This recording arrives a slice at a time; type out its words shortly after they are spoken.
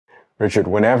Richard,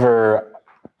 whenever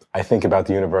I think about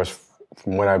the universe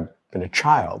from when I've been a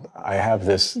child, I have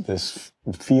this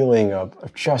feeling of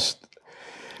just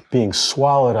being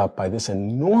swallowed up by this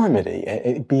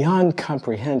enormity, beyond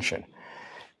comprehension.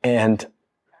 And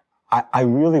I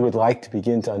really would like to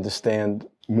begin to understand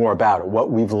more about it,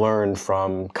 what we've learned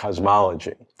from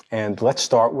cosmology. And let's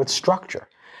start with structure.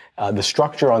 The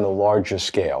structure on the larger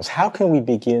scales. How can we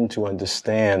begin to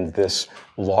understand this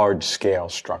large-scale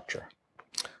structure?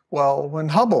 Well, when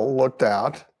Hubble looked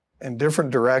out in different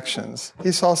directions,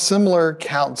 he saw similar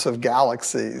counts of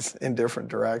galaxies in different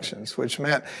directions, which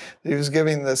meant he was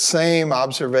giving the same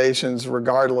observations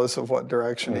regardless of what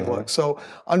direction he looked. So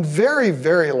on very,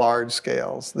 very large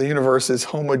scales, the universe is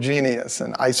homogeneous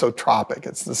and isotropic.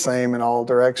 It's the same in all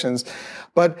directions.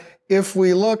 But if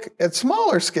we look at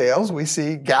smaller scales, we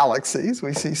see galaxies,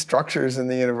 we see structures in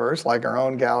the universe like our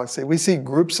own galaxy, we see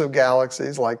groups of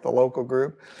galaxies like the local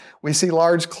group, we see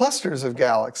large clusters of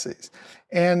galaxies.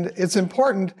 And it's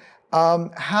important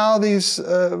how these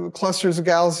clusters of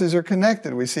galaxies are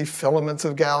connected. We see filaments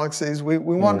of galaxies. We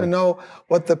want to know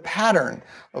what the pattern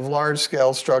of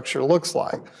large-scale structure looks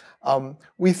like.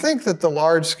 We think that the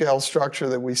large-scale structure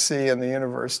that we see in the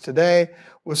universe today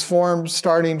was formed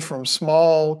starting from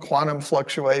small quantum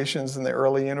fluctuations in the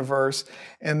early universe,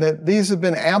 and that these have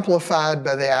been amplified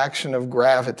by the action of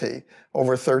gravity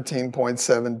over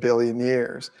 13.7 billion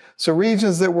years. So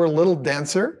regions that were a little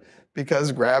denser,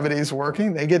 because gravity is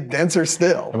working, they get denser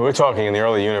still. And we're talking in the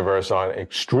early universe on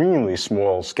extremely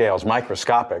small scales,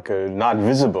 microscopic, not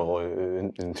visible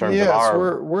in terms of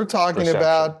our we're talking perception.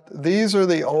 about, these are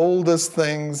the oldest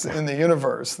things in the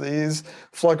universe. These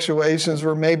fluctuations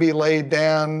were maybe laid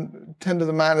down 10 to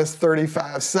the minus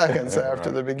 35 seconds after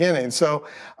the beginning. So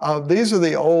these are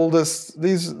the oldest,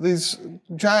 these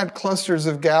giant clusters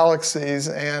of galaxies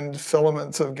and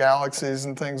filaments of galaxies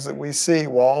and things that we see,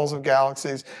 walls of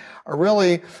galaxies, are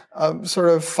really sort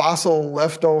of fossil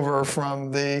leftover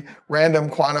from the random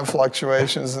quantum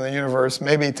fluctuations in the universe,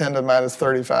 maybe 10 to the minus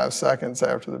 35 seconds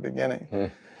after the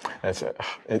beginning. It's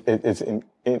an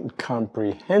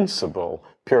incomprehensible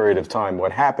period of time.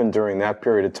 What happened during that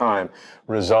period of time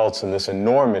results in this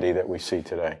enormity that we see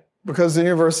today. Because the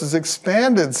universe has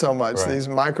expanded so much. These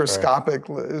microscopic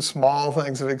small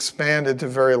things have expanded to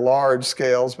very large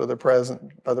scales by the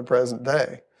present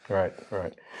day. Right.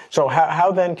 So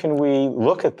how then can we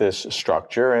look at this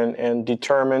structure and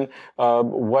determine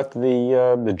what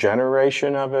the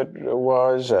generation of it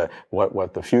was,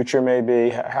 what the future may be?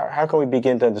 How can we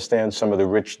begin to understand some of the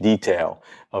rich detail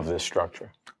of this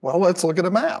structure? Well, let's look at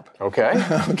a map. Okay.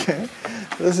 Okay.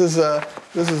 This is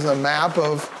a map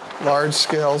of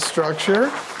large-scale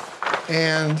structure,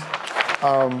 and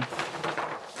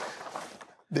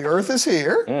the Earth is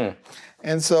here.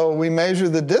 And so we measure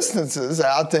the distances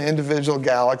out to individual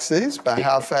galaxies by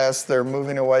how fast they're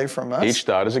moving away from us. Each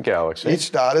dot is a galaxy.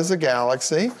 Each dot is a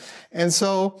galaxy. And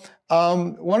so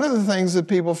one of the things that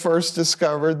people first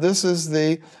discovered, this is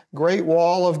the Great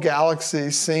Wall of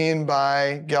Galaxies seen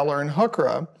by Geller and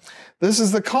Huckra. This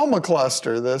is the Coma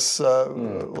cluster, this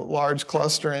large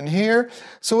cluster in here.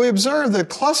 So we observed that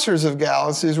clusters of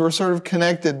galaxies were sort of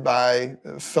connected by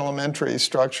filamentary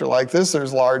structure like this.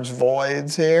 There's large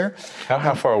voids here.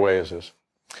 How far away is this?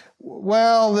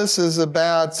 Well, this is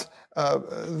about,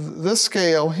 this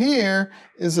scale here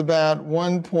is about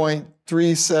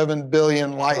 1.37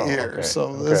 billion light years.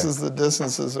 So this is the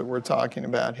distances that we're talking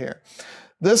about here.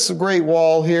 This Great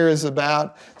Wall here is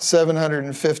about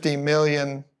 750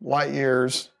 million light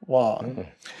years long.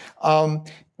 One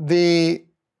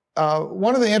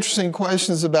of the interesting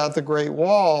questions about the Great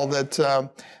Wall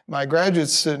that my graduate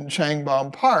student,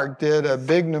 Chang-Bom Park, did a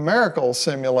big numerical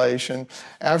simulation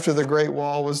after the Great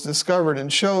Wall was discovered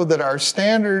and showed that our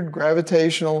standard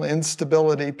gravitational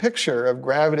instability picture of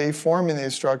gravity forming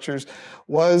these structures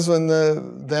was, in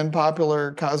the then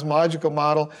popular cosmological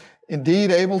model, indeed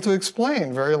able to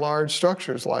explain very large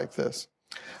structures like this.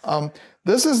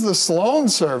 This is the Sloan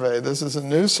survey. This is a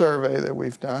new survey that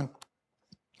we've done.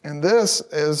 And this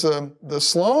is the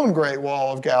Sloan Great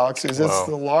Wall of Galaxies. Wow. It's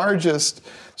the largest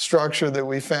structure that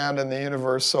we found in the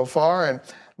universe so far. And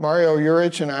Mario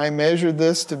Urich and I measured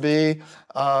this to be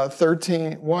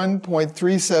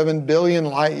 1.37 billion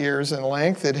light years in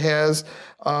length. It has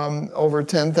over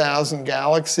 10,000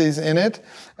 galaxies in it.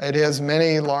 It has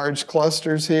many large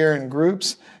clusters here and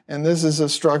groups, and this is a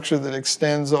structure that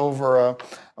extends over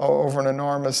an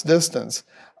enormous distance.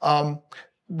 The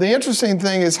interesting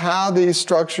thing is how these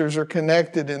structures are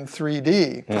connected in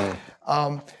 3D.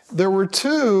 There were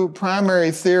two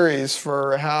primary theories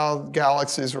for how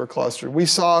galaxies were clustered. We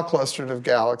saw a cluster of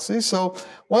galaxies. So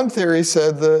one theory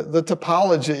said the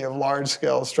topology of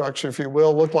large-scale structure, if you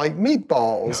will, looked like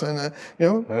meatballs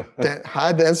and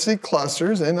high-density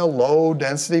clusters in a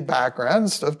low-density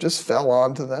background. Stuff just fell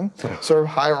onto them, sort of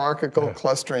hierarchical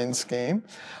clustering scheme.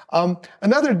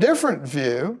 Another different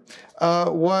view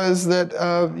was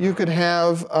that you could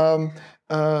have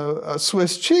a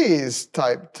Swiss cheese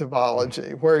type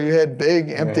topology where you had big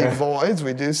empty voids.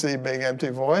 We do see big empty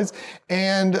voids.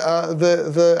 And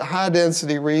the high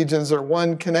density regions are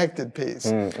one connected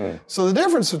piece. So the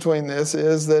difference between this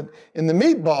is that in the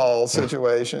meatball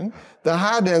situation, the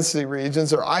high density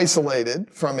regions are isolated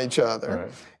from each other.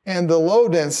 And the low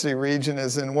density region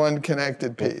is in one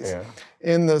connected piece.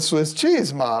 In the Swiss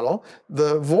cheese model,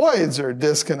 the voids are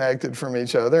disconnected from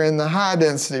each other, and the high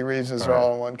density regions are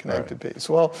all in one connected piece.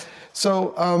 Well,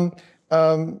 so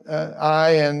I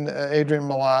and Adrian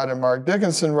Malott and Mark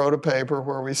Dickinson wrote a paper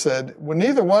where we said, well,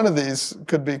 neither one of these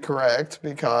could be correct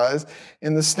because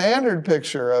in the standard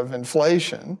picture of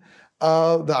inflation,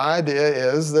 the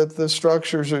idea is that the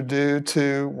structures are due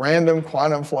to random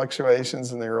quantum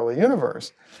fluctuations in the early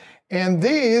universe. And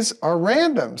these are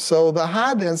random, so the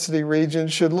high-density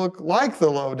regions should look like the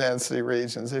low-density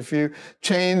regions. If you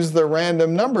change the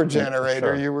random number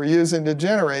generator you were using to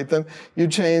generate them, you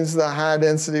change the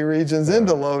high-density regions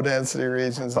into low-density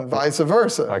regions and vice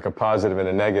versa. Like a positive and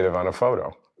a negative on a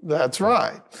photo. That's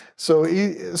right. So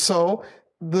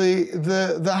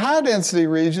the high-density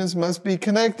regions must be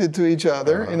connected to each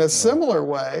other in a similar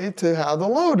way to how the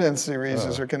low-density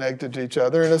regions are connected to each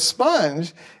other, and a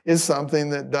sponge is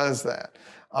something that does that.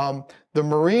 The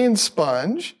marine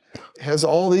sponge has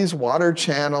all these water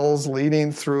channels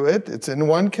leading through it. It's in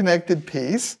one connected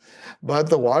piece, but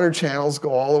the water channels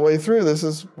go all the way through. This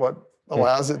is what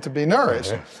allows it to be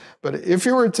nourished. But if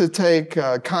you were to take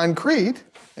concrete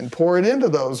and pour it into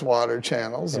those water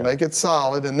channels and make it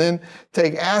solid, and then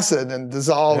take acid and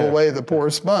dissolve away the poor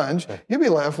sponge, you'd be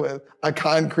left with a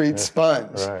concrete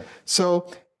sponge. So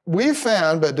we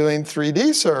found by doing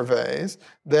 3D surveys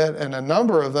that, and a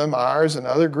number of them, ours and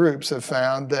other groups have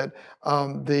found that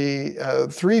the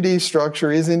 3D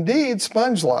structure is indeed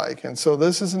sponge-like. And so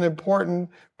this is an important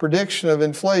prediction of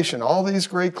inflation. All these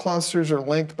great clusters are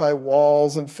linked by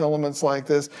walls and filaments like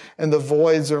this, and the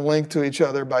voids are linked to each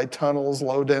other by tunnels,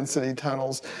 low-density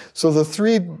tunnels. So the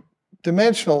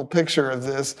three-dimensional picture of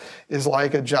this is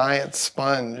like a giant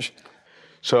sponge.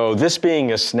 So this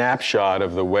being a snapshot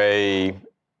of the way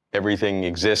everything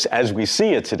exists as we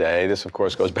see it today, this of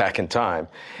course goes back in time.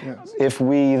 If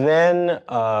we then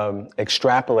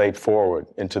extrapolate forward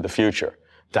into the future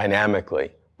dynamically,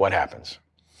 what happens?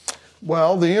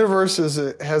 Well, the universe has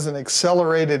an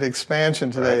accelerated expansion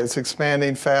today. It's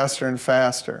expanding faster and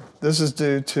faster. This is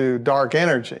due to dark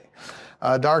energy.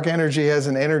 Dark energy has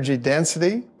an energy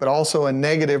density, but also a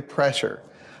negative pressure.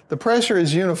 The pressure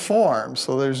is uniform,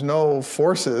 so there's no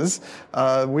forces.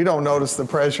 We don't notice the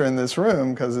pressure in this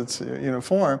room because it's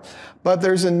uniform. But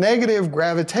there's a negative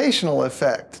gravitational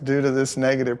effect due to this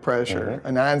negative pressure,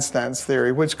 in Einstein's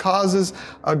theory, which causes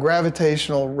a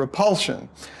gravitational repulsion.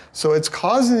 So it's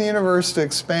causing the universe to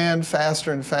expand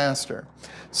faster and faster.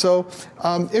 So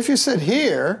if you sit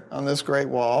here on this great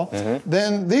wall,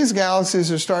 then these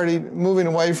galaxies are starting moving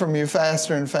away from you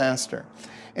faster and faster.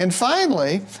 And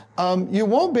finally, you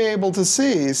won't be able to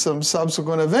see some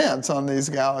subsequent events on these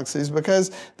galaxies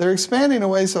because they're expanding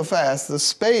away so fast. The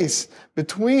space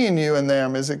between you and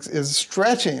them is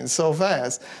stretching so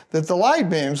fast that the light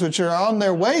beams, which are on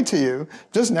their way to you,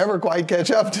 just never quite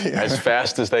catch up to you. As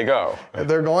fast as they go.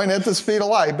 They're going at the speed of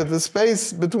light, but the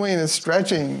space between is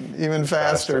stretching even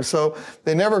faster. So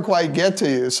they never quite get to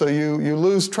you. So you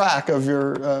lose track of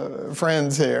your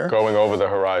friends here. Going over the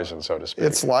horizon, so to speak.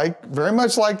 It's very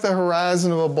much like the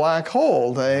horizon of a black hole.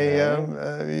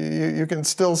 You can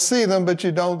still see them, but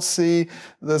you don't see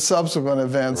the subsequent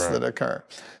events that occur.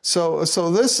 So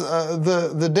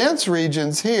the dense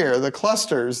regions here, the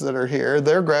clusters that are here,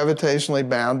 they're gravitationally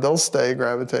bound. They'll stay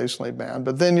gravitationally bound,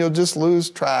 but then you'll just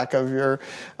lose track of your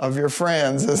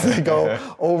friends as they go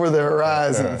over the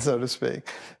horizon, so to speak.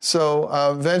 So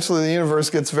eventually the universe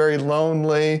gets very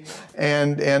lonely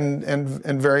and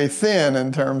very thin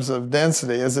in terms of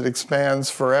density as it expands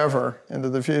forever into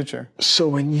the future. So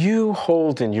when you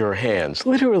hold in your hands,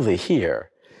 literally here,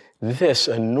 this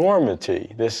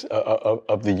enormity,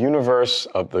 of the universe,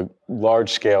 of the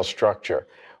large-scale structure,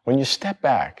 when you step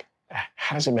back,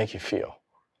 how does it make you feel?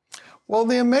 Well,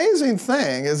 the amazing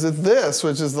thing is that this,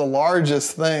 which is the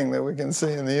largest thing that we can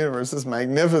see in the universe, this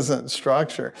magnificent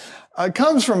structure,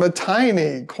 comes from a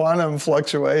tiny quantum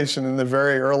fluctuation in the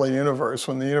very early universe,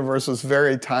 when the universe was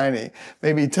very tiny,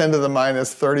 maybe 10 to the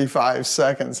minus 35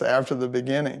 seconds after the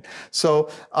beginning. So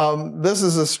this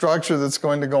is a structure that's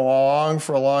going to go on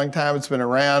for a long time. It's been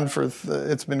around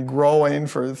it's been growing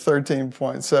for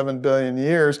 13.7 billion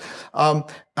years.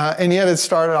 And yet it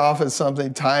started off as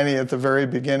something tiny at the very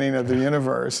beginning of the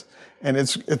universe. And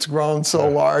it's grown so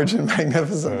large and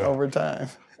magnificent over time.